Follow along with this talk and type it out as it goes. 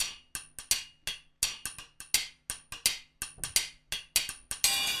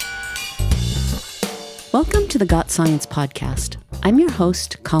Welcome to the Got Science podcast. I'm your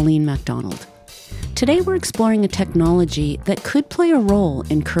host, Colleen MacDonald. Today we're exploring a technology that could play a role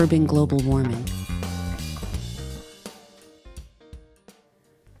in curbing global warming.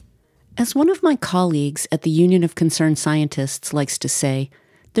 As one of my colleagues at the Union of Concerned Scientists likes to say,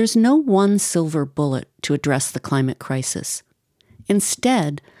 there's no one silver bullet to address the climate crisis.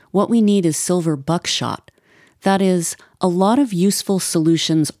 Instead, what we need is silver buckshot. That is, a lot of useful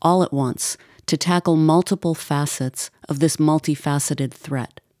solutions all at once to tackle multiple facets of this multifaceted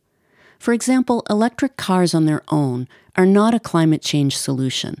threat. For example, electric cars on their own are not a climate change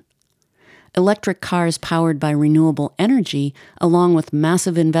solution. Electric cars powered by renewable energy, along with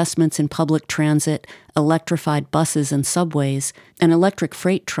massive investments in public transit, electrified buses and subways, and electric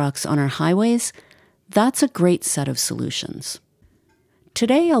freight trucks on our highways, that's a great set of solutions.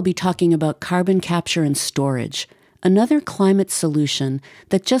 Today I'll be talking about carbon capture and storage, another climate solution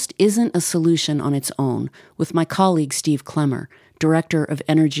that just isn't a solution on its own, with my colleague Steve Klemmer, Director of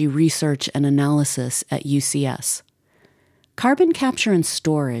Energy Research and Analysis at UCS. Carbon capture and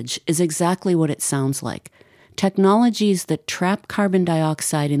storage is exactly what it sounds like, technologies that trap carbon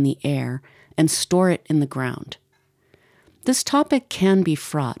dioxide in the air and store it in the ground. This topic can be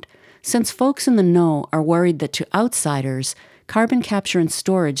fraught, since folks in the know are worried that to outsiders, carbon capture and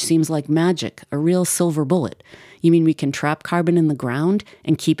storage seems like magic, a real silver bullet. You mean we can trap carbon in the ground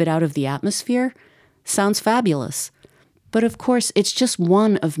and keep it out of the atmosphere? Sounds fabulous. But of course, it's just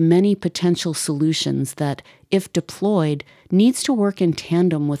one of many potential solutions that, if deployed, needs to work in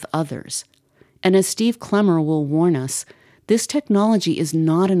tandem with others. And as Steve Klemmer will warn us, this technology is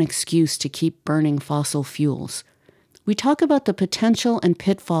not an excuse to keep burning fossil fuels. We talk about the potential and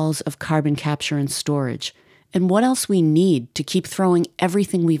pitfalls of carbon capture and storage, and what else we need to keep throwing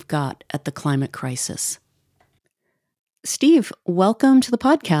everything we've got at the climate crisis. Steve, welcome to the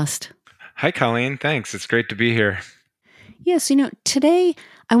podcast. Hi, Colleen. Thanks. It's great to be here. Yes, today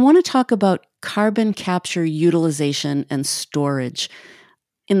I want to talk about carbon capture utilization and storage.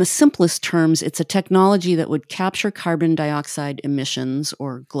 In the simplest terms, it's a technology that would capture carbon dioxide emissions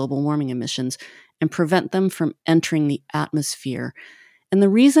or global warming emissions and prevent them from entering the atmosphere. And the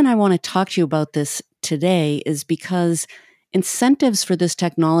reason I want to talk to you about this today is because incentives for this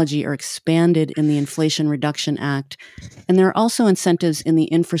technology are expanded in the Inflation Reduction Act, and there are also incentives in the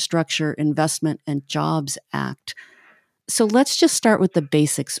Infrastructure Investment and Jobs Act. So let's just start with the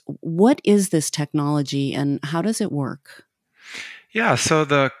basics. What is this technology and how does it work? Yeah, so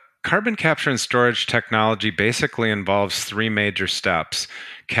the carbon capture and storage technology basically involves three major steps: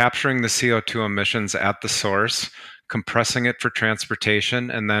 capturing the CO2 emissions at the source, compressing it for transportation,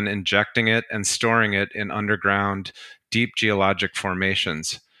 and then injecting it and storing it in underground deep geologic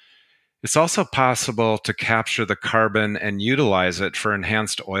formations. It's also possible to capture the carbon and utilize it for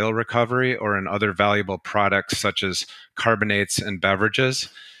enhanced oil recovery or in other valuable products such as carbonates and beverages.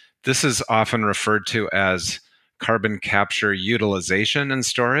 This is often referred to as carbon capture utilization and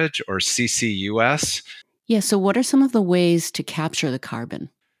storage, or CCUS. Yeah, so what are some of the ways to capture the carbon?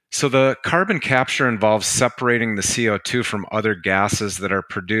 So the carbon capture involves separating the CO2 from other gases that are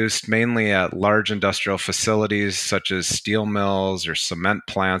produced mainly at large industrial facilities such as steel mills or cement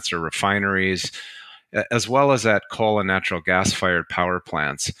plants or refineries, as well as at coal and natural gas-fired power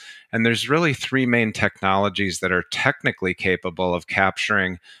plants. And there's really three main technologies that are technically capable of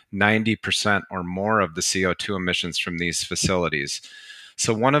capturing 90% or more of the CO2 emissions from these facilities.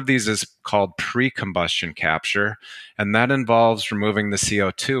 So one of these is called pre-combustion capture, and that involves removing the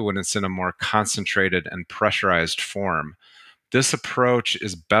CO2 when it's in a more concentrated and pressurized form. This approach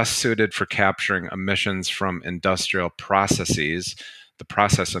is best suited for capturing emissions from industrial processes, the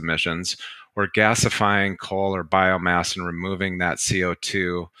process emissions, or gasifying coal or biomass and removing that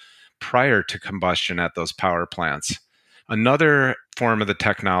CO2 prior to combustion at those power plants. Another form of the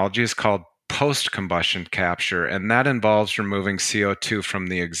technology is called post-combustion capture, and that involves removing CO2 from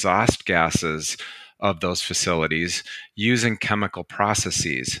the exhaust gases of those facilities using chemical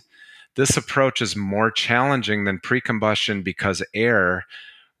processes. This approach is more challenging than pre-combustion because air,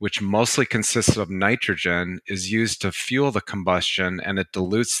 which mostly consists of nitrogen, is used to fuel the combustion and it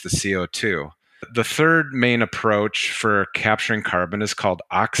dilutes the CO2. The third main approach for capturing carbon is called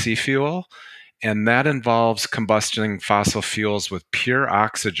oxyfuel, and that involves combusting fossil fuels with pure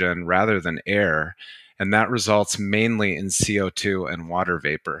oxygen rather than air, and that results mainly in CO2 and water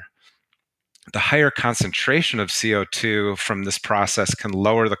vapor. The higher concentration of CO2 from this process can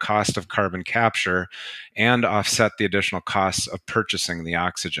lower the cost of carbon capture and offset the additional costs of purchasing the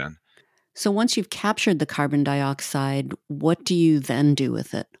oxygen. So once you've captured the carbon dioxide, what do you then do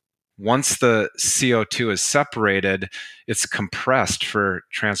with it? Once the CO2 is separated, it's compressed for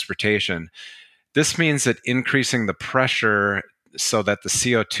transportation. This means that increasing the pressure so that the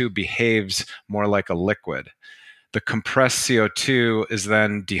CO2 behaves more like a liquid. The compressed CO2 is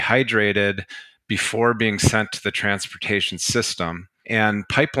then dehydrated before being sent to the transportation system. And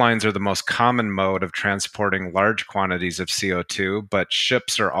pipelines are the most common mode of transporting large quantities of CO2, but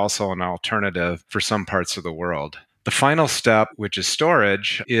ships are also an alternative for some parts of the world. The final step, which is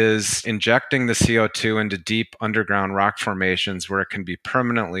storage, is injecting the CO2 into deep underground rock formations where it can be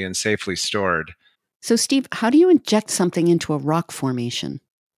permanently and safely stored. So, Steve, how do you inject something into a rock formation?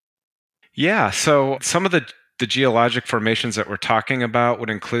 Yeah, so some of the geologic formations that we're talking about would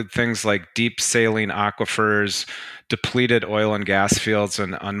include things like deep saline aquifers, depleted oil and gas fields,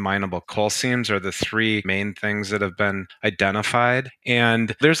 and unminable coal seams are the three main things that have been identified.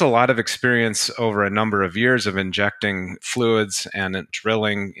 And there's a lot of experience over a number of years of injecting fluids and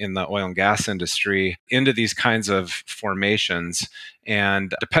drilling in the oil and gas industry into these kinds of formations.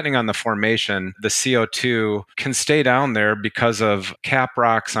 And depending on the formation, the CO2 can stay down there because of cap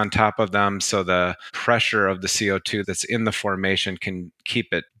rocks on top of them. So the pressure of the CO2 that's in the formation can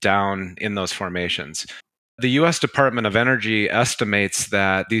keep it down in those formations. The US Department of Energy estimates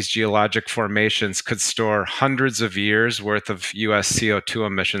that these geologic formations could store hundreds of years worth of US CO2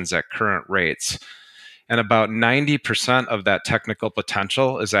 emissions at current rates. And about 90% of that technical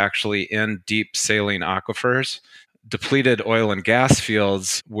potential is actually in deep saline aquifers. Depleted oil and gas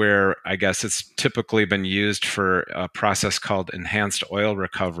fields, where I guess it's typically been used for a process called enhanced oil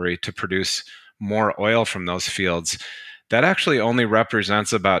recovery to produce more oil from those fields, that actually only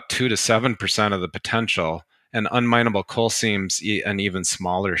represents about 2 to 7% of the potential, and unminable coal seams an even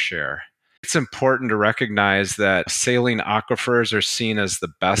smaller share. It's important to recognize that saline aquifers are seen as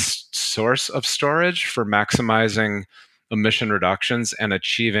the best source of storage for maximizing emission reductions and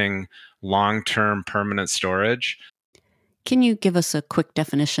achieving long-term permanent storage. Can you give us a quick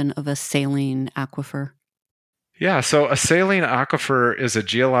definition of a saline aquifer? Yeah, so a saline aquifer is a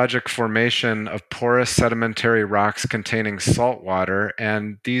geologic formation of porous sedimentary rocks containing salt water,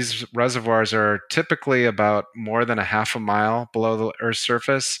 and these reservoirs are typically about more than a half a mile below the Earth's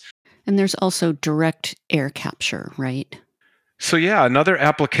surface. And there's also direct air capture, right? So, yeah, another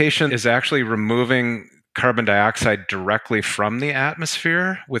application is actually removing carbon dioxide directly from the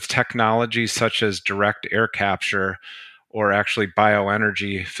atmosphere with technologies such as direct air capture or actually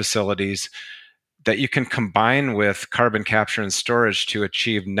bioenergy facilities that you can combine with carbon capture and storage to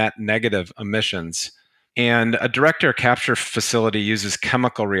achieve net negative emissions. And a direct air capture facility uses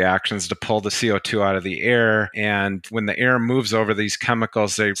chemical reactions to pull the CO2 out of the air. And when the air moves over these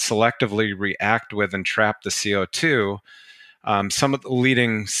chemicals, they selectively react with and trap the CO2. Some of the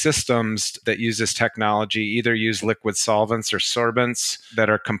leading systems that use this technology either use liquid solvents or sorbents that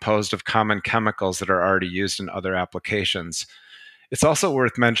are composed of common chemicals that are already used in other applications. It's also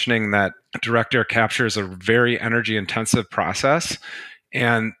worth mentioning that direct air capture is a very energy intensive process.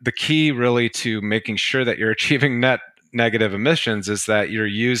 And the key, really, to making sure that you're achieving net negative emissions is that you're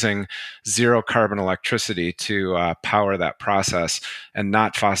using zero carbon electricity to power that process and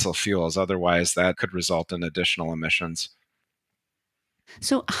not fossil fuels. Otherwise, that could result in additional emissions.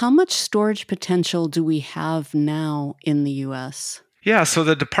 So, how much storage potential do we have now in the US? Yeah, so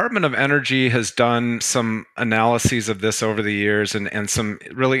the Department of Energy has done some analyses of this over the years and some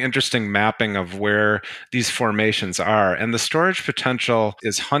really interesting mapping of where these formations are. And the storage potential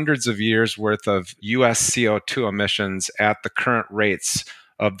is hundreds of years worth of US CO2 emissions at the current rates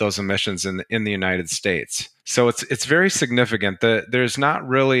of those emissions in the United States. So it's very significant. There's not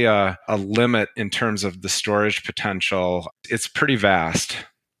really a limit in terms of the storage potential. It's pretty vast.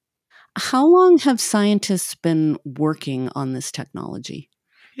 How long have scientists been working on this technology?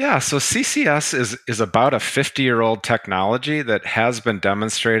 Yeah, so CCS is about a 50-year-old technology that has been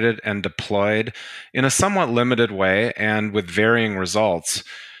demonstrated and deployed in a somewhat limited way and with varying results.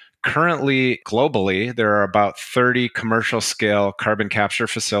 Currently, globally, there are about 30 commercial scale carbon capture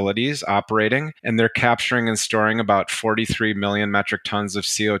facilities operating, and they're capturing and storing about 43 million metric tons of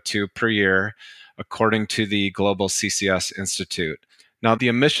CO2 per year, according to the Global CCS Institute. Now, the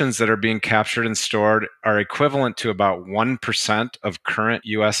emissions that are being captured and stored are equivalent to about 1% of current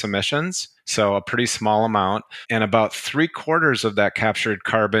US emissions, so a pretty small amount. And about 3/4 of that captured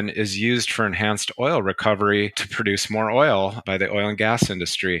carbon is used for enhanced oil recovery to produce more oil by the oil and gas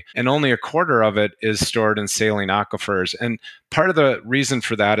industry. And only 1/4 of it is stored in saline aquifers. And part of the reason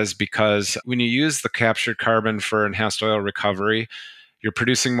for that is because when you use the captured carbon for enhanced oil recovery, you're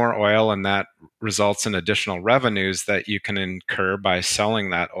producing more oil, and that results in additional revenues that you can incur by selling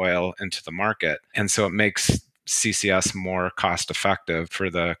that oil into the market. And so it makes CCS more cost effective for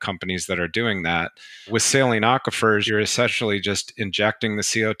the companies that are doing that. With saline aquifers, you're essentially just injecting the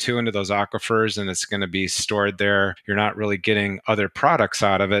CO2 into those aquifers and it's going to be stored there. You're not really getting other products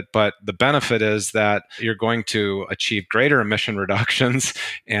out of it, but the benefit is that you're going to achieve greater emission reductions,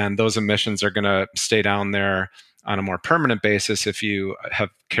 and those emissions are going to stay down there on a more permanent basis if you have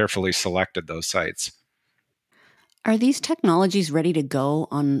carefully selected those sites. Are these technologies ready to go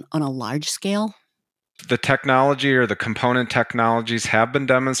on a large scale? The technology or the component technologies have been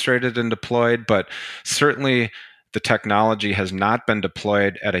demonstrated and deployed, but certainly the technology has not been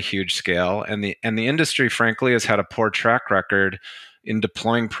deployed at a huge scale. And the industry, frankly, has had a poor track record in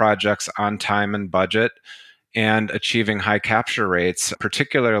deploying projects on time and budget and achieving high capture rates,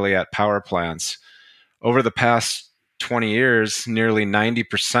 particularly at power plants. Over the past 20 years, nearly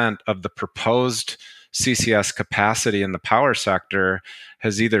 90% of the proposed CCS capacity in the power sector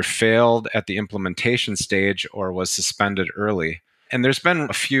has either failed at the implementation stage or was suspended early. And there's been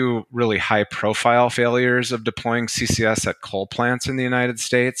a few really high profile failures of deploying CCS at coal plants in the United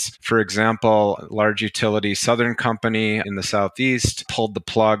States. For example, large utility Southern Company in the Southeast pulled the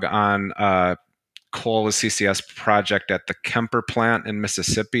plug on coal with CCS project at the Kemper plant in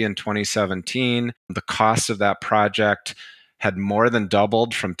Mississippi in 2017. The cost of that project had more than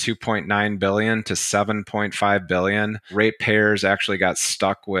doubled from $2.9 billion to $7.5 billion. Ratepayers actually got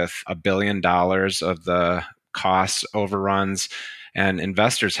stuck with $1 billion of the cost overruns, and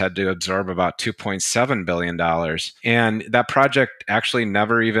investors had to absorb about $2.7 billion. And that project actually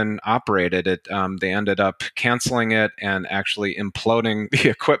never even operated. They ended up canceling it and actually imploding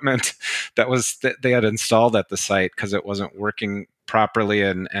the equipment that they had installed at the site because it wasn't working properly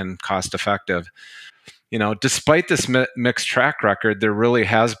and cost effective. Despite this mixed track record, there really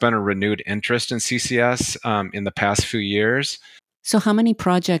has been a renewed interest in CCS in the past few years. So how many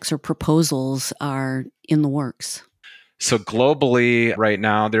projects or proposals are in the works? So globally, right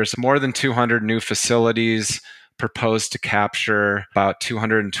now, there's more than 200 new facilities proposed to capture about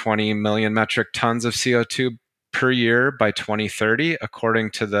 220 million metric tons of CO2 per year by 2030,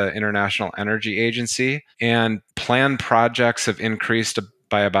 according to the International Energy Agency. And planned projects have increased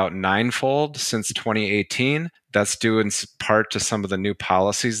by about ninefold since 2018. That's due in part to some of the new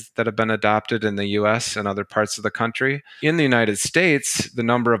policies that have been adopted in the US and other parts of the country. In the United States, the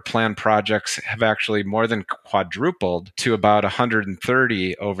number of planned projects have actually more than quadrupled to about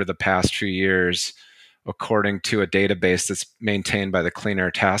 130 over the past few years, according to a database that's maintained by the Clean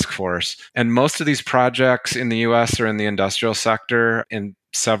Air Task Force. And most of these projects in the US are in the industrial sector and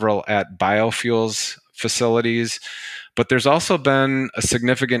several at biofuels facilities. But there's also been a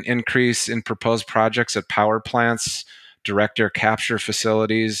significant increase in proposed projects at power plants, direct air capture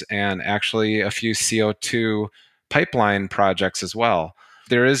facilities, and actually a few CO2 pipeline projects as well.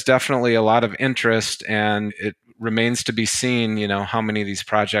 There is definitely a lot of interest, and it remains to be seen, how many of these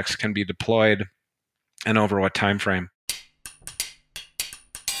projects can be deployed and over what time frame.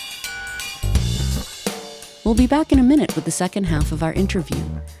 We'll be back in a minute with the second half of our interview.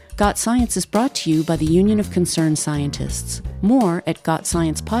 Got Science is brought to you by the Union of Concerned Scientists. More at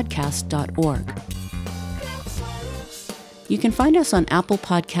gotsciencepodcast.org. You can find us on Apple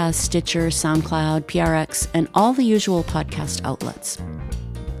Podcasts, Stitcher, SoundCloud, PRX, and all the usual podcast outlets.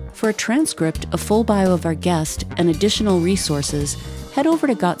 For a transcript, a full bio of our guest, and additional resources, head over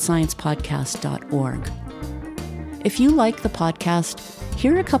to gotsciencepodcast.org. If you like the podcast,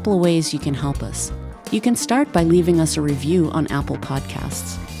 here are a couple of ways you can help us. You can start by leaving us a review on Apple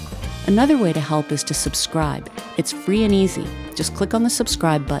Podcasts. Another way to help is to subscribe. It's free and easy. Just click on the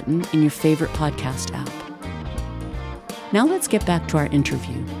subscribe button in your favorite podcast app. Now let's get back to our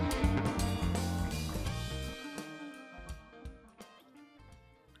interview.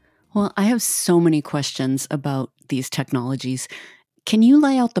 Well, I have so many questions about these technologies. Can you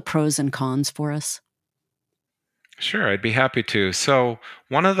lay out the pros and cons for us? Sure, I'd be happy to. So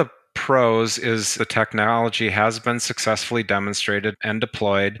one of the pros is the technology has been successfully demonstrated and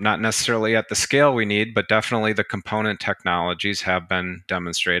deployed, not necessarily at the scale we need, but definitely the component technologies have been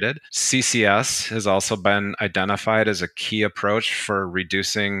demonstrated. CCS has also been identified as a key approach for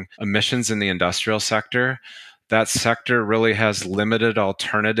reducing emissions in the industrial sector. That sector really has limited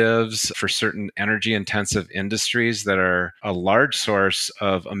alternatives for certain energy intensive industries that are a large source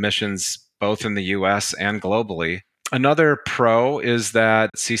of emissions both in the US and globally. Another pro is that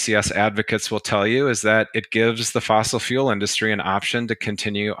CCS advocates will tell you is that it gives the fossil fuel industry an option to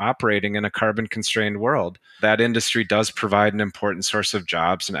continue operating in a carbon constrained world. That industry does provide an important source of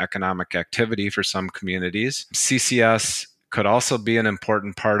jobs and economic activity for some communities. CCS could also be an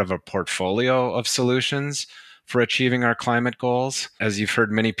important part of a portfolio of solutions for achieving our climate goals. As you've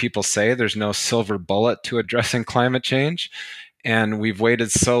heard many people say, there's no silver bullet to addressing climate change. And we've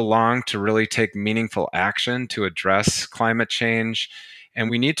waited so long to really take meaningful action to address climate change. And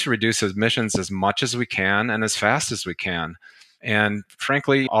we need to reduce emissions as much as we can and as fast as we can. And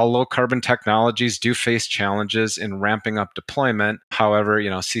frankly, all low carbon technologies do face challenges in ramping up deployment. However,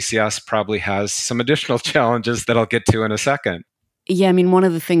 CCS probably has some additional challenges that I'll get to in a second. Yeah, I mean, one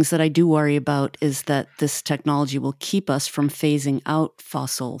of the things that I do worry about is that this technology will keep us from phasing out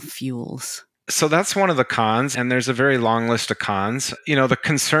fossil fuels. So that's one of the cons, and there's a very long list of cons. The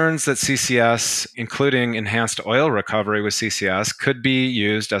concerns that CCS, including enhanced oil recovery with CCS, could be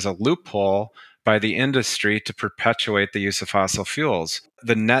used as a loophole by the industry to perpetuate the use of fossil fuels.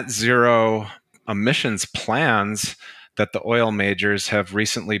 The net zero emissions plans that the oil majors have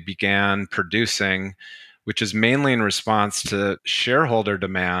recently began producing, which is mainly in response to shareholder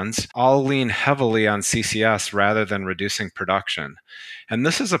demands, all lean heavily on CCS rather than reducing production. And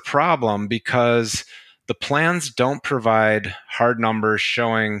this is a problem because the plans don't provide hard numbers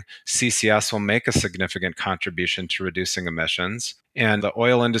showing CCS will make a significant contribution to reducing emissions. And the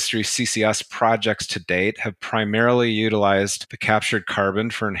oil industry CCS projects to date have primarily utilized the captured carbon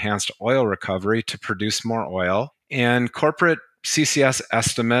for enhanced oil recovery to produce more oil. And corporate CCS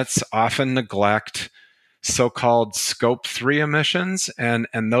estimates often neglect so-called scope 3 emissions, and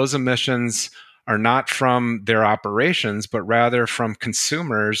those emissions are not from their operations, but rather from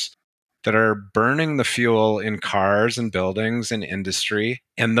consumers that are burning the fuel in cars and buildings and industry.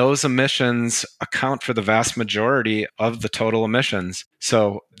 And those emissions account for the vast majority of the total emissions.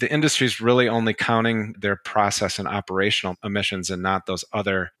 So the industry is really only counting their process and operational emissions and not those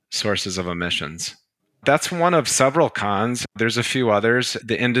other sources of emissions. That's one of several cons. There's a few others.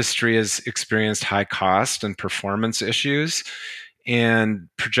 The industry has experienced high cost and performance issues, and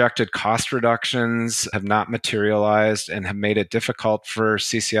projected cost reductions have not materialized and have made it difficult for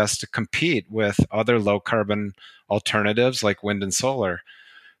CCS to compete with other low carbon alternatives like wind and solar.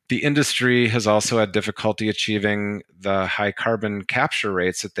 The industry has also had difficulty achieving the high carbon capture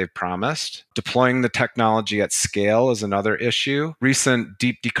rates that they've promised. Deploying the technology at scale is another issue. Recent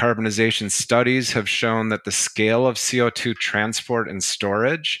deep decarbonization studies have shown that the scale of CO2 transport and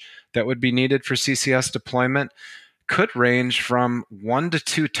storage that would be needed for CCS deployment could range from 1 to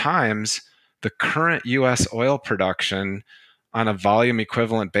 2 times the current US oil production on a volume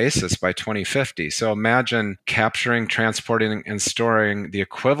equivalent basis by 2050. So imagine capturing, transporting, and storing the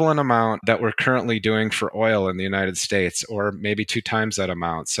equivalent amount that we're currently doing for oil in the United States, or maybe 2 times that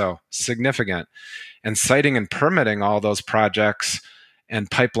amount. So significant. And siting and permitting all those projects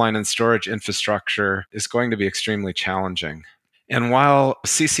and pipeline and storage infrastructure is going to be extremely challenging. And while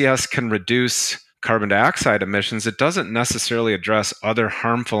CCS can reduce carbon dioxide emissions, it doesn't necessarily address other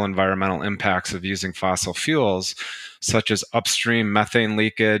harmful environmental impacts of using fossil fuels, such as upstream methane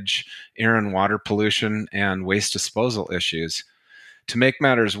leakage, air and water pollution, and waste disposal issues. To make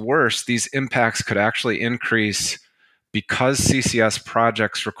matters worse, these impacts could actually increase because CCS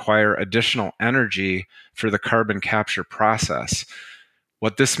projects require additional energy for the carbon capture process.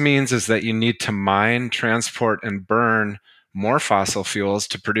 What this means is that you need to mine, transport, and burn more fossil fuels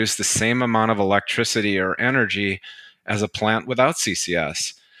to produce the same amount of electricity or energy as a plant without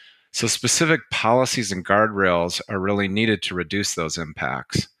CCS. So specific policies and guardrails are really needed to reduce those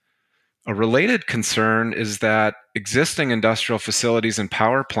impacts. A related concern is that existing industrial facilities and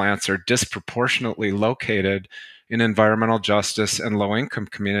power plants are disproportionately located in environmental justice and low-income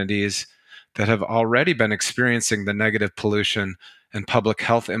communities that have already been experiencing the negative pollution and public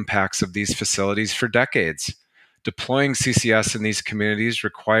health impacts of these facilities for decades. Deploying CCS in these communities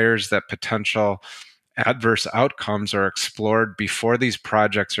requires that potential adverse outcomes are explored before these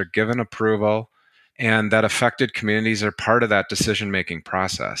projects are given approval, and that affected communities are part of that decision-making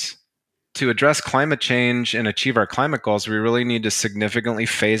process. To address climate change and achieve our climate goals, we really need to significantly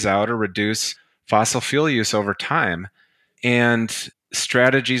phase out or reduce fossil fuel use over time. And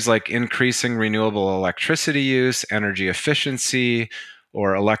strategies like increasing renewable electricity use, energy efficiency,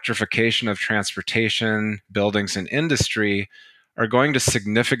 or electrification of transportation, buildings, and industry are going to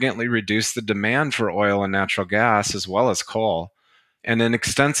significantly reduce the demand for oil and natural gas as well as coal. And an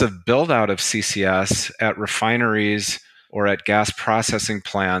extensive build out of CCS at refineries or at gas processing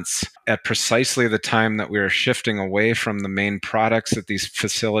plants at precisely the time that we are shifting away from the main products that these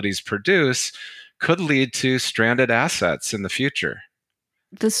facilities produce could lead to stranded assets in the future.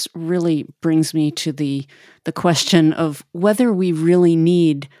 This really brings me to the question of whether we really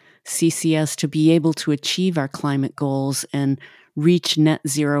need CCS to be able to achieve our climate goals and reach net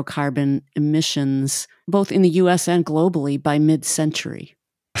zero carbon emissions, both in the US and globally, by mid-century.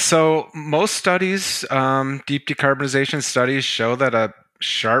 So most studies, deep decarbonization studies, show that a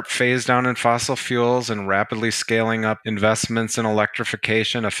sharp phase down in fossil fuels and rapidly scaling up investments in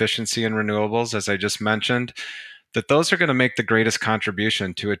electrification, efficiency, and renewables, as I just mentioned, that those are going to make the greatest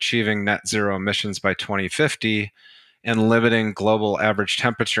contribution to achieving net zero emissions by 2050 and limiting global average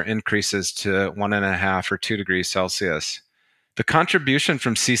temperature increases to 1.5 or 2 degrees Celsius. The contribution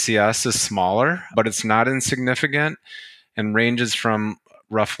from CCS is smaller, but it's not insignificant and ranges from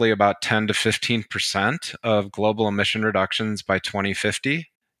roughly about 10 to 15% of global emission reductions by 2050.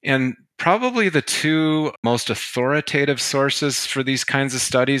 And probably the two most authoritative sources for these kinds of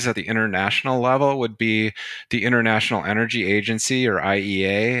studies at the international level would be the International Energy Agency, or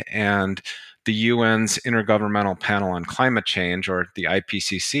IEA, and the UN's Intergovernmental Panel on Climate Change, or the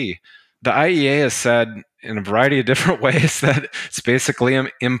IPCC. The IEA has said in a variety of different ways that it's basically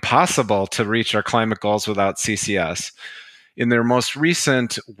impossible to reach our climate goals without CCS. In their most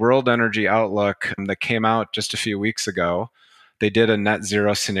recent World Energy Outlook that came out just a few weeks ago, they did a net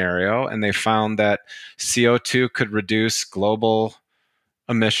zero scenario, and they found that CO2 could reduce global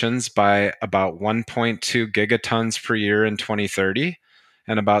emissions by about 1.2 gigatons per year in 2030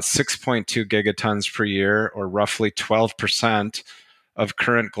 and about 6.2 gigatons per year, or roughly 12% of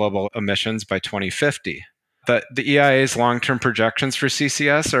current global emissions by 2050. The EIA's long-term projections for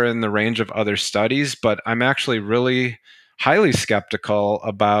CCS are in the range of other studies, but I'm actually really highly skeptical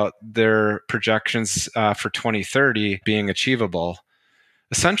about their projections for 2030 being achievable.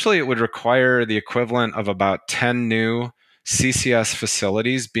 Essentially, it would require the equivalent of about 10 new CCS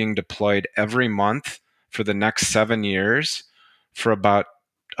facilities being deployed every month for the next 7 years, for about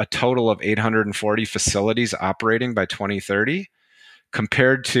a total of 840 facilities operating by 2030,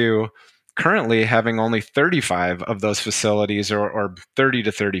 compared to currently having only 35 of those facilities, or 30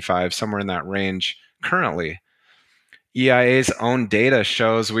 to 35, somewhere in that range currently. EIA's own data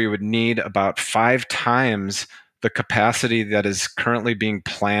shows we would need about 5 times the capacity that is currently being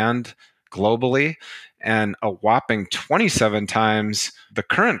planned globally, and a whopping 27 times the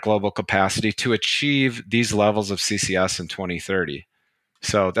current global capacity to achieve these levels of CCS in 2030.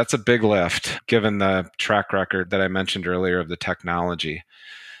 So that's a big lift given the track record that I mentioned earlier of the technology.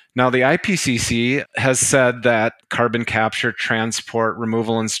 Now, the IPCC has said that carbon capture, transport,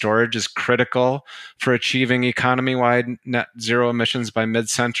 removal, and storage is critical for achieving economy-wide net zero emissions by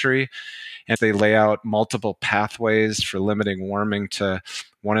mid-century. And they lay out multiple pathways for limiting warming to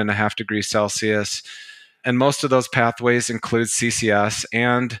 1.5 degrees Celsius. And most of those pathways include CCS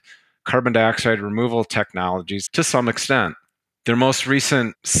and carbon dioxide removal technologies to some extent. Their most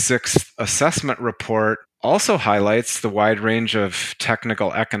recent sixth assessment report also highlights the wide range of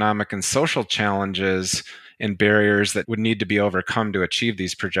technical, economic, and social challenges and barriers that would need to be overcome to achieve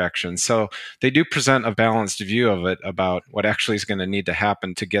these projections. So they do present a balanced view of it about what actually is going to need to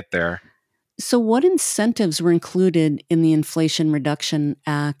happen to get there. So what incentives were included in the Inflation Reduction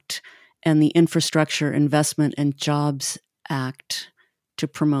Act and the Infrastructure Investment and Jobs Act to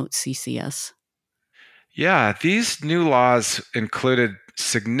promote CCS? Yeah, these new laws included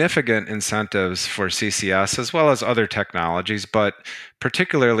significant incentives for CCS as well as other technologies, but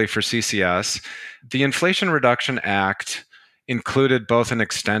particularly for CCS. The Inflation Reduction Act included both an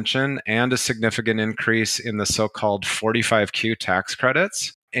extension and a significant increase in the so-called 45Q tax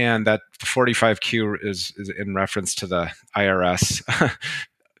credits. And that 45Q is in reference to the IRS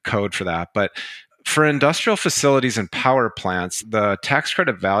code for that. But for industrial facilities and power plants, the tax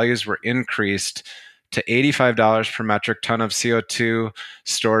credit values were increased to $85 per metric ton of CO2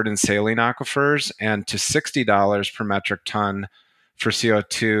 stored in saline aquifers, and to $60 per metric ton for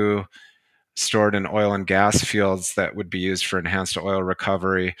CO2 stored in oil and gas fields that would be used for enhanced oil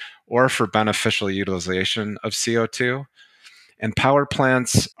recovery or for beneficial utilization of CO2. And power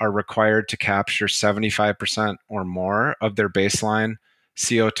plants are required to capture 75% or more of their baseline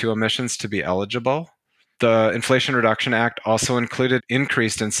CO2 emissions to be eligible. The Inflation Reduction Act also included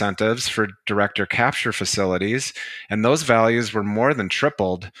increased incentives for direct air capture facilities, and those values were more than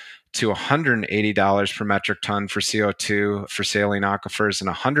tripled to $180 per metric ton for CO2 for saline aquifers and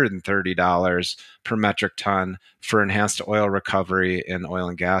 $130 per metric ton for enhanced oil recovery in oil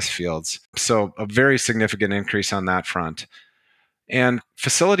and gas fields. So a very significant increase on that front. And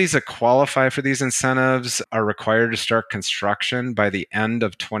facilities that qualify for these incentives are required to start construction by the end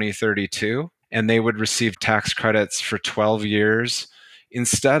of 2032. And they would receive tax credits for 12 years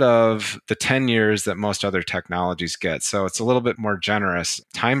instead of the 10 years that most other technologies get. So it's a little bit more generous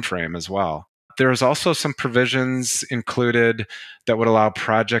time frame as well. There's also some provisions included that would allow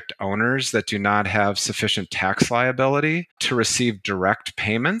project owners that do not have sufficient tax liability to receive direct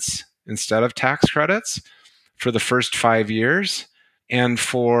payments instead of tax credits for the first 5 years. And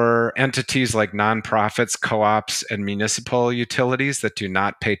for entities like nonprofits, co-ops, and municipal utilities that do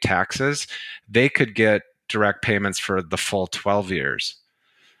not pay taxes, they could get direct payments for the full 12 years.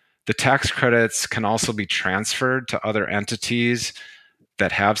 The tax credits can also be transferred to other entities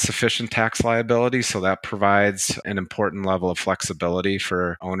that have sufficient tax liability, so that provides an important level of flexibility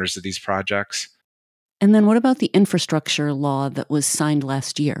for owners of these projects. And then what about the infrastructure law that was signed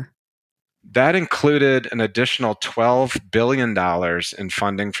last year? That included an additional $12 billion in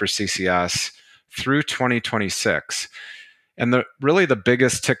funding for CCS through 2026. And the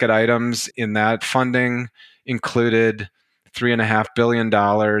biggest ticket items in that funding included $3.5 billion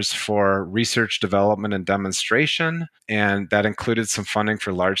for research, development, and demonstration. And that included some funding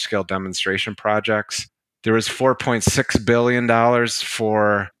for large-scale demonstration projects. There was $4.6 billion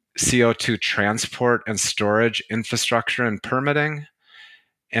for CO2 transport and storage infrastructure and permitting.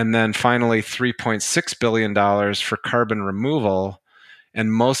 And then finally, $3.6 billion for carbon removal.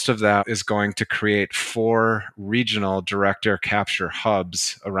 And most of that is going to create 4 regional direct air capture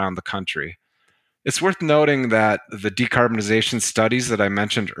hubs around the country. It's worth noting that the decarbonization studies that I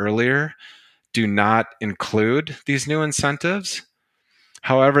mentioned earlier do not include these new incentives.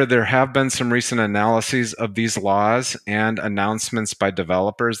 However, there have been some recent analyses of these laws and announcements by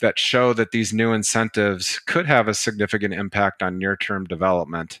developers that show that these new incentives could have a significant impact on near-term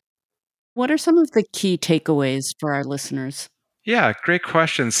development. What are some of the key takeaways for our listeners? Yeah, great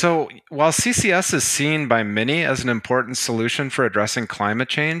question. So while CCS is seen by many as an important solution for addressing climate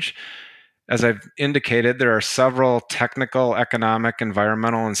change, as I've indicated, there are several technical, economic,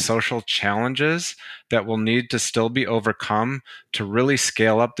 environmental, and social challenges that will need to still be overcome to really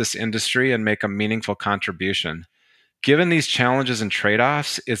scale up this industry and make a meaningful contribution. Given these challenges and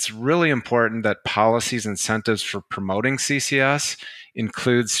trade-offs, it's really important that policies and incentives for promoting CCS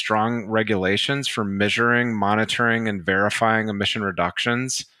include strong regulations for measuring, monitoring, and verifying emission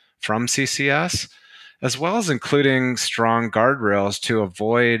reductions from CCS, as well as including strong guardrails to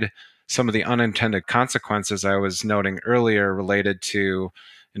avoid some of the unintended consequences I was noting earlier related to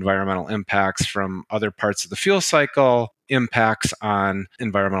environmental impacts from other parts of the fuel cycle, impacts on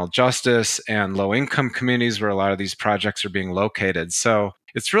environmental justice and low-income communities where a lot of these projects are being located. So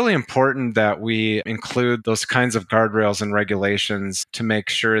it's really important that we include those kinds of guardrails and regulations to make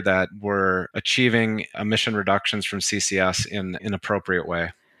sure that we're achieving emission reductions from CCS in an appropriate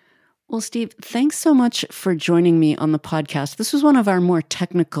way. Well, Steve, thanks so much for joining me on the podcast. This was one of our more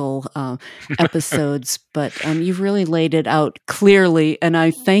technical episodes, but you've really laid it out clearly. And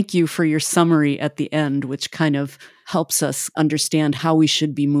I thank you for your summary at the end, which kind of helps us understand how we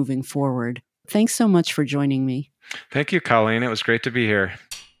should be moving forward. Thanks so much for joining me. Thank you, Colleen. It was great to be here.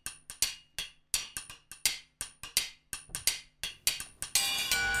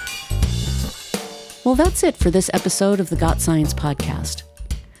 Well, that's it for this episode of the Got Science podcast.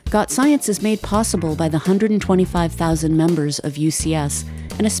 Got Science is made possible by the 125,000 members of UCS,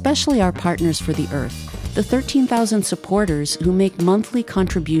 and especially our Partners for the Earth, the 13,000 supporters who make monthly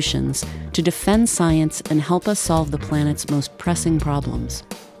contributions to defend science and help us solve the planet's most pressing problems.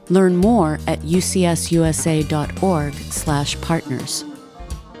 Learn more at ucsusa.org/partners.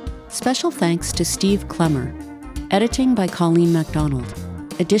 Special thanks to Steve Klemmer. Editing by Colleen MacDonald.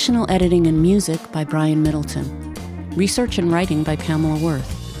 Additional editing and music by Brian Middleton. Research and writing by Pamela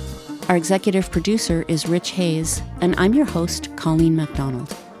Worth. Our executive producer is Rich Hayes, and I'm your host, Colleen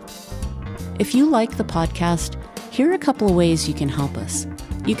MacDonald. If you like the podcast, here are a couple of ways you can help us.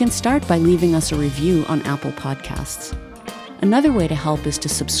 You can start by leaving us a review on Apple Podcasts. Another way to help is to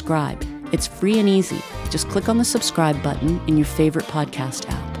subscribe. It's free and easy. Just click on the subscribe button in your favorite podcast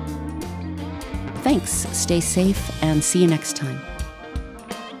app. Thanks, stay safe, and see you next time.